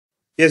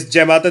Yes,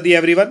 Jai Mata Di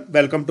everyone.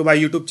 Welcome to my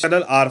YouTube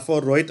channel R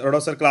for Rohit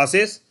Arora Sir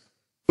classes.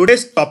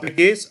 Today's topic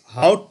is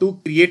how to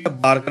create a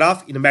bar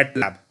graph in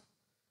MATLAB.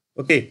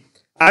 Okay,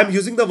 I am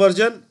using the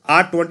version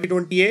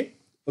R2020A.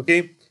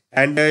 Okay,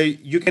 and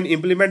you can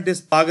implement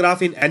this bar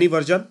graph in any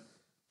version.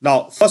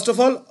 Now, first of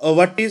all,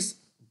 what is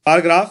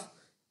bar graph?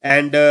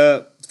 And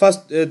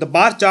the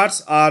bar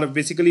charts are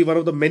basically one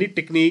of the many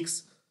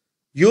techniques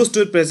used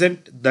to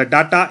present the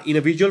data in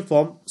a visual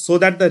form so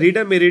that the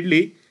reader may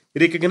readily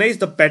recognize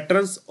the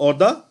patterns or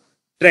the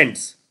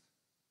trends,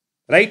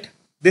 right?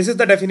 This is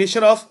the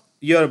definition of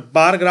your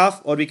bar graph,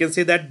 or we can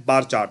say that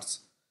bar charts.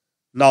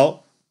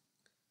 Now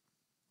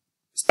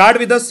start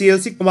with the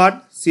CLC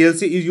command.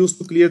 CLC is used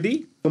to clear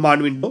the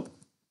command window.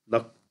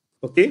 Now,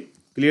 okay,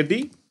 clear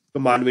the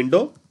command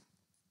window.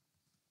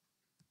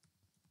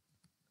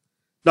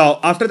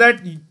 Now after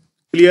that,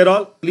 clear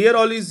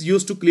all is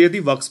used to clear the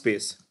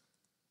workspace,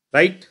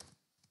 right?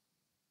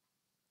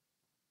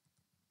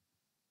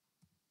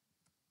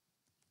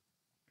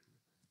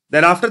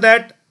 Then after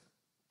that,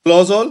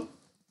 close all.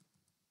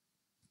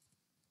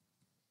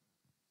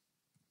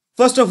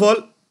 First of all,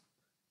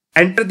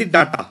 enter the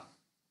data,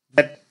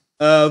 that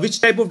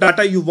which type of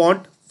data you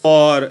want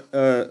for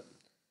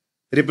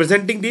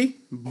representing the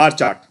bar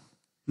chart.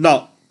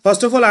 Now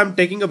first of all, I am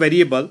taking a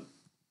variable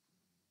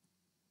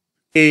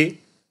a,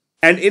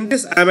 and in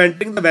this I am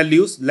entering the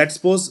values. Let's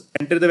suppose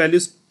enter the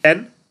values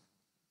 10,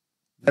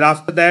 then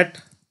after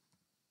that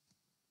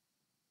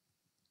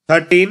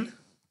 13,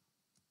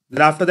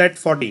 then after that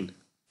 14,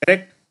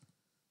 correct?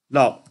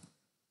 Now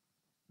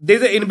there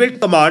is an inbuilt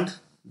command,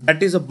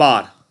 that is a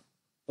bar.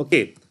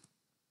 Okay,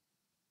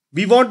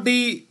 we want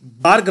the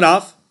bar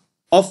graph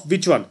of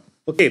which one?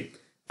 Okay,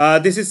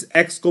 this is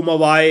x comma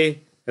y,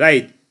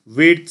 right?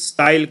 Width,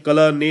 style,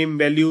 color, name,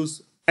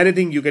 values,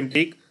 anything you can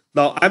take.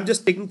 Now I'm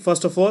just taking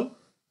first of all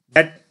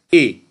that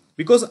a,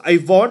 because I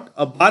want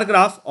a bar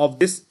graph of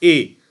this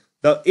a.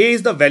 The a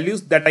is the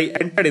values that I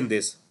entered in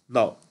this.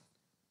 Now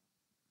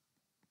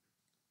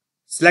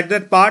select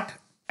that part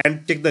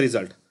and check the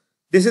result.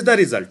 This is the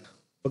result.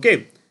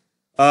 Okay,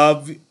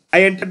 I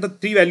entered the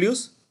three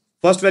values.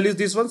 First value is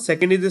this one,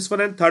 second is this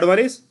one, and third one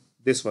is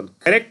this one,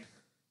 correct?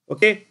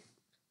 Okay,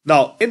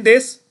 now in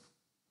this,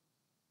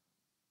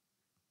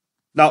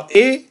 now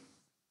a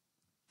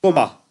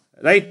comma,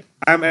 right?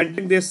 I am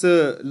entering this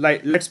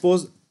like, let's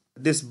suppose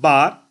this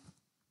bar.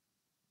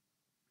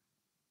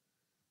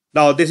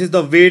 Now this is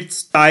the width,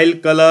 style,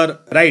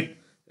 color, right?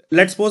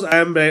 Let's suppose I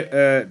am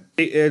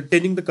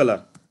changing the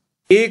color.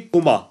 A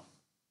comma,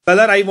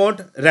 color I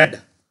want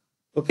red.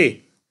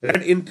 Okay,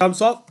 red in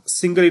terms of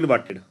single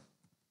inverted,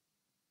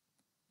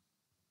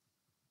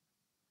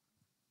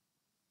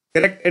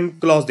 correct?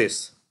 And close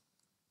this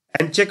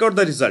and check out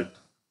the result.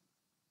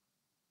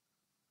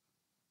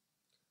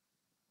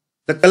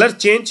 The color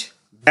change,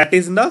 that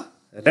is in the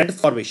red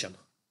formation.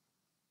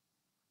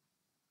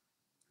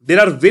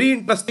 There are very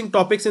interesting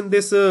topics in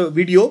this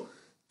video.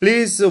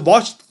 Please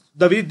watch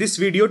this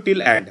video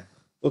till end.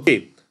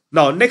 Okay,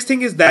 now next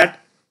thing is that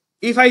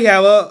if I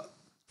have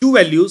two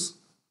values,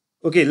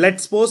 okay,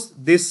 let's suppose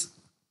this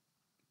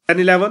 10,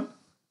 11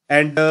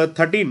 and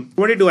 13,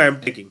 22 I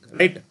am taking,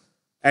 right?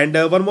 And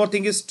one more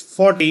thing is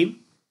 14,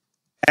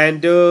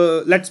 and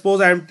let's suppose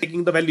I am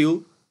taking the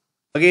value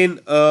again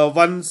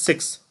 1,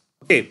 6.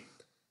 Okay,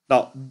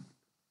 now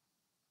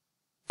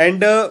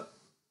and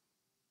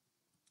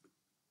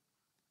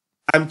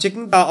I'm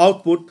checking the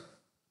output,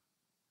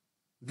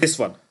 this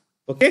one.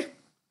 Okay,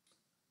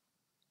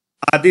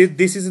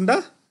 this is in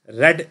the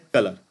red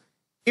color.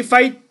 If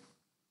I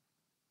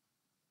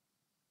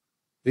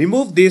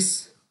remove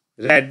this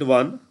red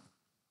one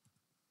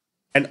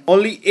and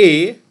only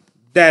a,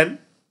 then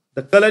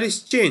the color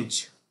is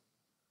changed,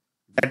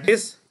 that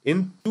is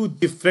in two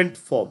different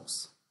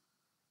forms,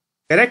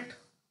 correct?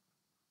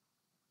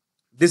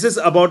 This is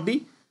about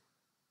the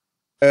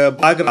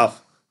bar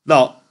graph.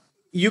 Now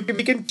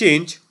we can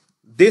change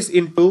this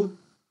into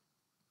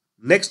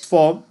next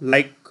form,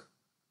 like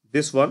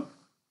this one.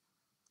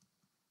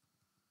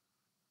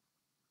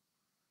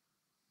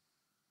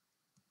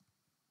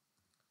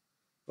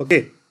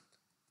 Okay,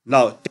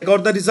 now check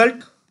out the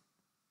result.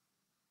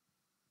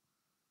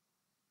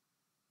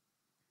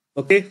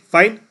 Okay,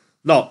 fine.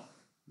 Now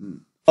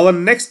our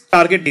next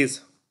target is,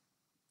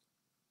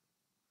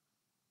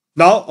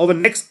 now our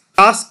next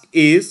task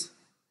is,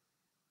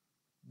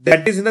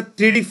 that is in a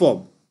 3D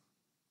form.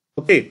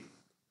 Okay,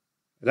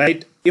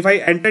 right? If I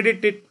entered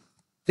it at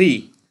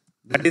 3,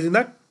 that is in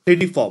a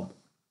 3D form,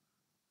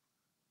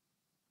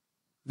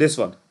 this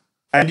one.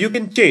 And you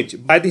can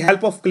change by the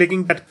help of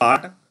clicking that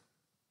part.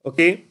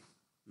 Okay,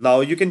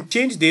 now you can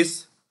change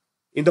this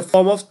in the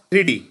form of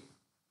 3D.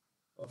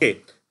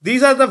 Okay,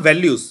 these are the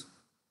values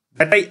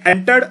that I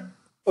entered.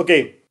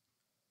 Okay,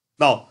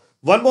 now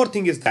one more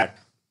thing is that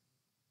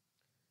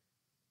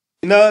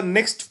in the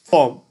next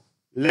form,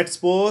 let's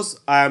suppose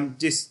I am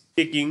just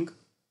taking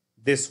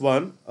this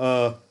one,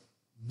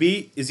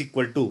 b is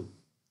equal to,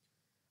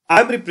 I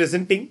am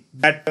representing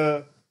that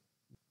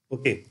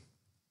okay,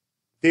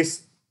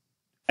 this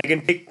I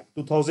can take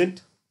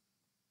 2000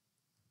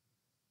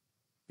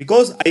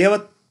 because I have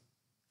a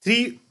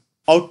three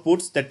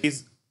outputs, that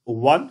is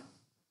 1,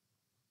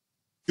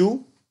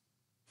 2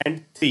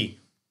 and 3.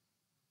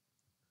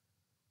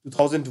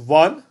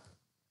 2001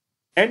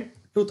 and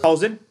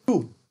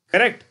 2002,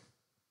 correct?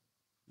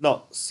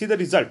 Now see the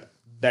result.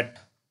 That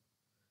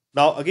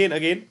now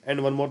again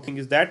and one more thing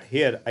is that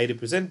here I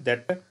represent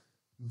that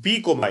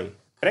B comma I,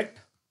 correct?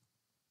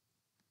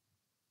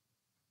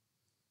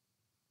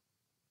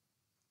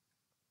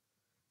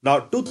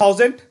 Now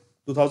 2000,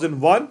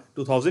 2001,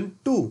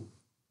 2002.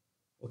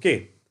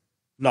 Okay.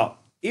 Now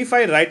if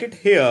I write it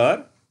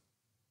here,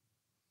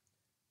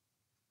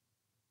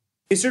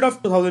 instead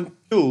of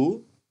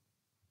 2002,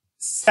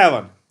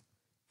 7,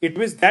 it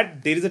means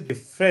that there is a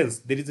difference,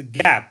 there is a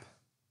gap.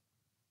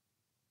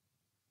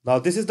 Now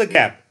this is the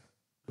gap,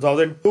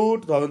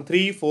 2002,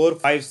 2003, 4,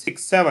 5,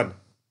 6, 7.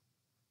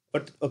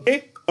 But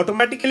okay,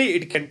 automatically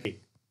it can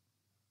take.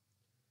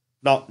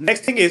 Now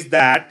next thing is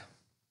that,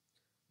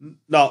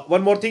 now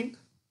one more thing,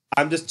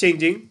 I'm just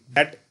changing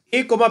that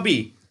A comma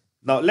B.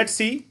 Now let's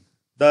see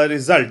the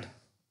result.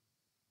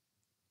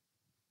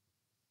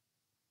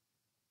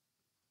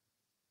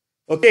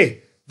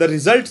 Okay, the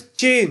results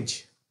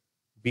change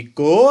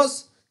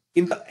because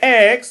in the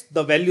X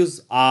the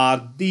values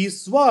are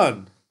this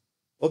one.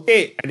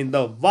 Okay, and in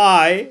the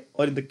Y,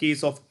 or in the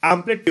case of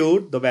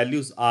amplitude, the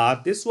values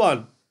are this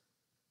one.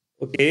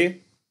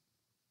 Okay,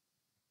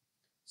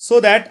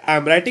 so that I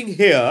am writing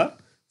here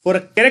for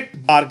a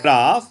correct bar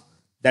graph,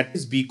 that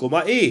is B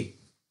comma A.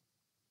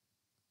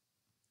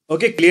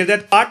 Okay, clear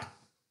that part?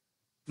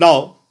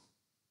 Now,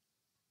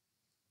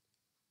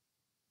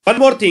 one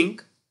more thing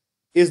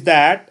is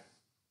that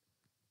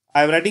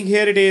I am writing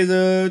here, it is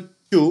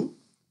 2,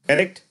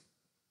 correct?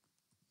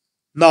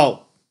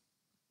 Now,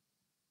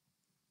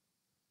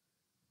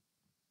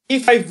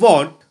 if I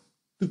want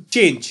to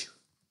change,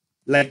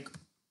 like,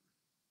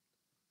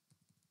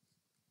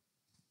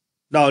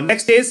 now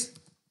next is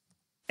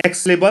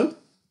X label.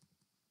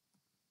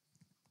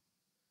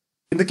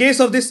 In the case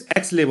of this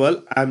X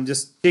label, I am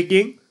just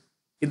taking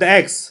in the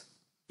X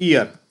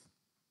year,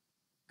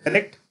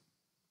 correct?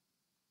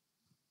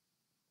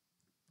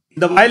 In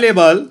the Y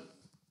label,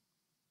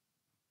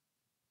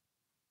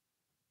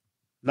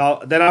 now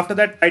then after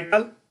that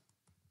title.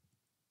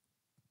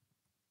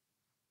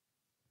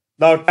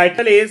 Now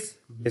title is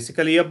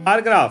basically a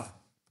bar graph.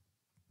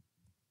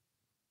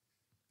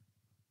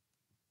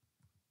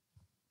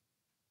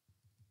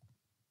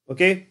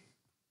 Okay.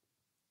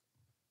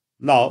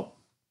 Now,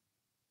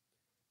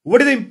 what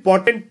is the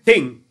important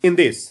thing in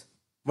this?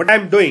 What I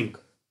am doing?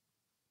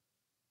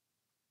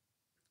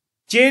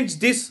 Change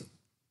this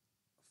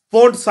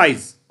font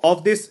size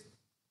of this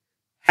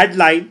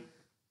headline,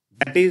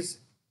 that is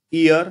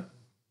year,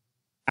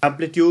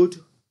 amplitude,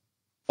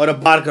 or a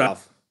bar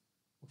graph.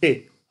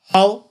 Okay.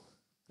 How?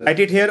 Write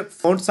it here,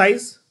 font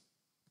size.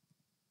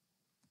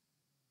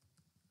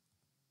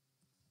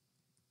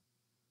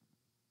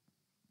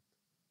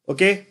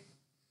 Okay.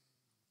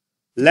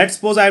 Let's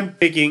suppose I am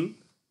taking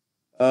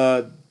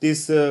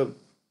this 10.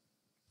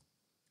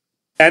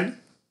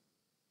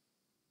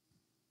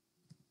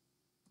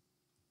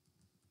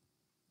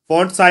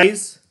 Font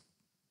size,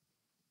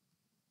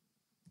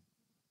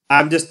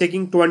 I am just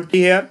taking 20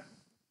 here.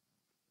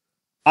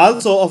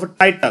 Also of a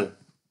title,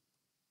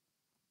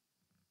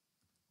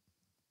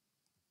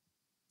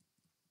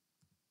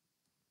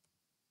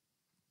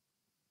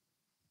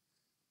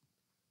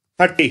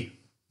 $30.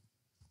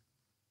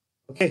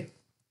 Okay.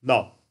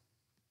 Now,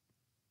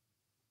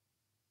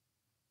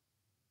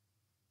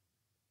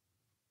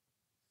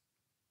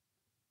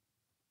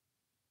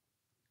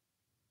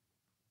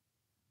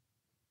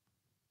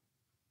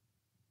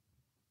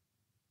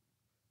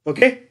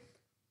 okay,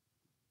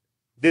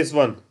 this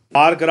one,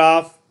 bar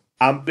graph,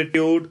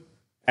 amplitude,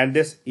 and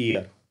this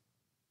year,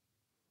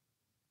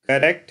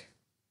 correct?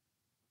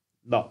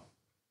 Now,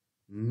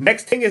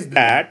 next thing is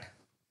that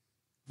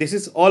this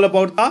is all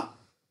about the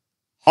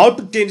how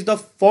to change the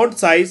font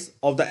size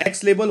of the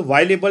X label,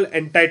 Y label,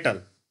 and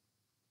title.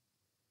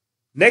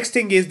 Next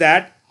thing is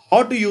that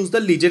how to use the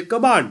legend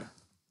command.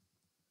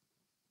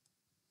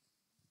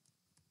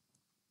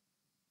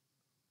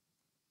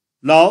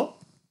 Now,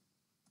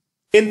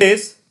 in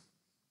this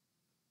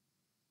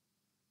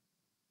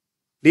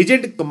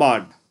legend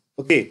command,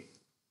 okay,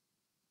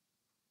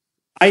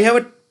 I have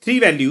a 3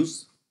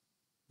 values.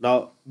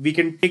 Now we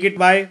can take it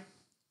by,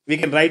 we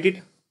can write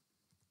it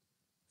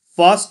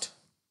first,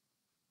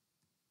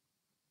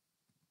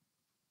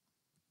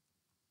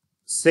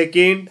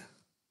 second,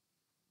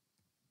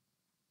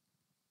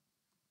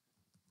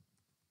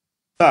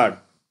 third.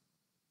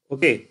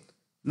 Okay.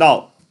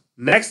 Now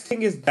next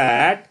thing is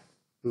that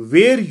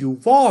where you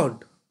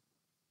want.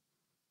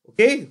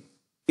 Okay.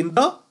 In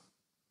the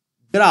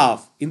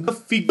graph, in the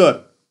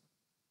figure,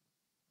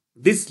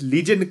 this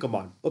legend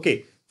command.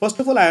 Okay. First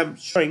of all, I am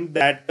showing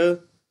that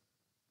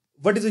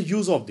what is the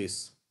use of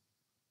this.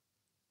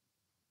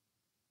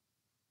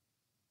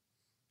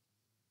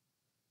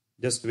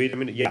 Just wait a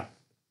minute. Yeah,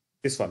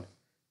 this one.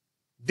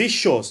 This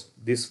shows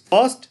this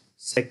first,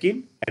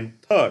 second,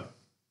 and third.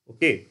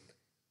 Okay,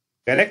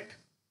 correct.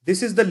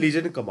 This is the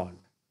legend command.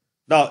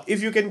 Now,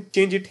 if you can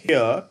change it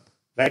here,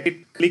 write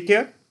it, click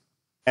here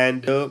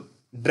and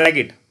drag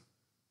it.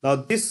 Now,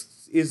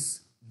 this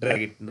is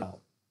drag it now.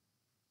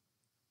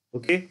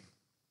 Okay.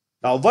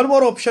 Now, one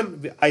more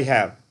option I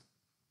have.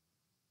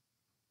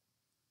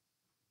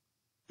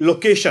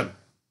 Location.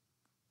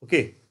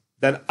 Okay.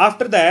 Then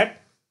after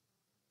that,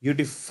 you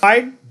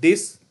define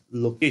this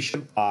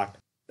location part.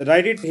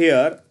 Write it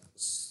here,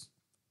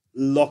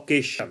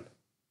 location.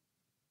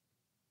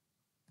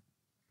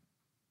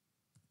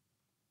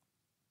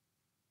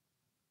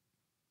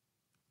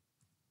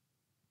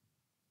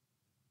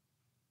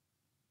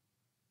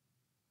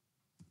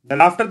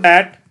 Then after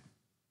that,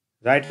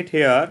 write it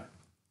here,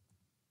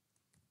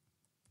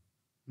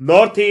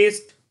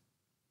 northeast,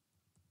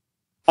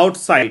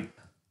 outside.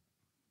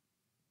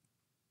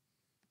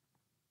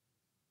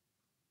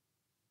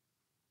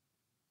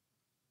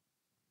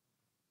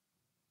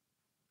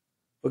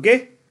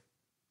 Okay.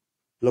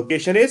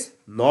 Location is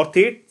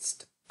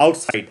northeast,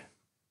 outside.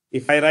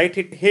 If I write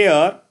it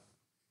here,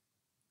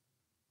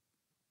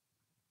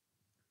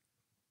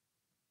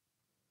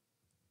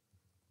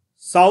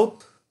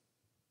 south,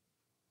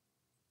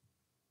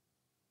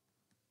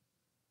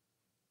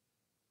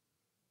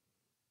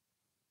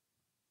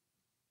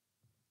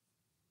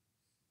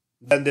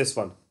 then this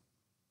one.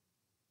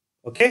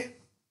 Okay.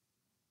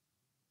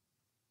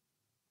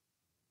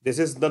 This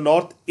is the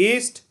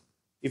northeast.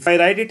 If I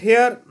write it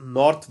here,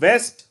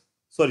 northwest,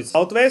 sorry,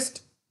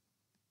 southwest.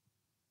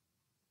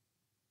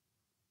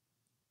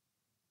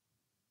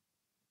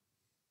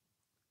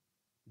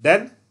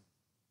 Then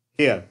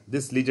here,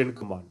 this legend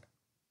command.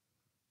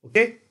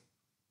 Okay.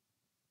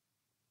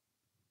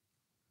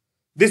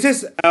 This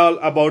is all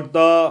about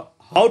the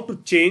how to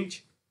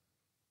change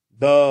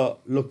the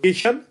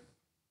location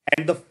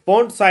and the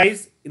font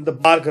size in the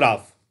bar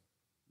graph.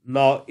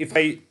 Now, if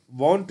I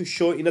want to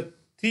show in a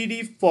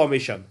 3D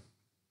formation,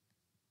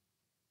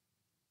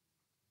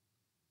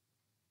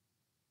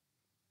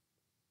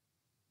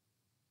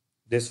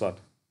 this one.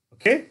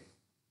 Okay.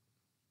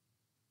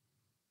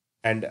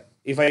 And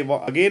if I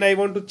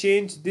want to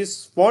change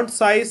this font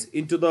size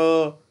into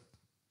the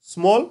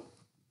small,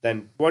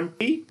 then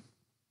 20.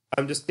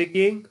 I'm just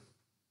taking.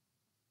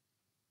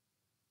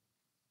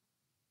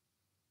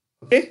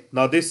 Okay.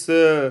 Now this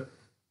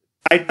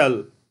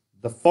title,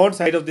 the font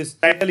size of this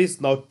title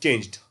is now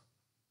changed.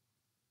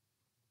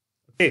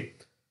 Okay.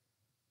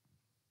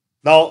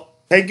 Now,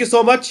 thank you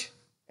so much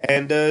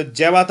and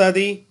Jai Mata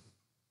Di.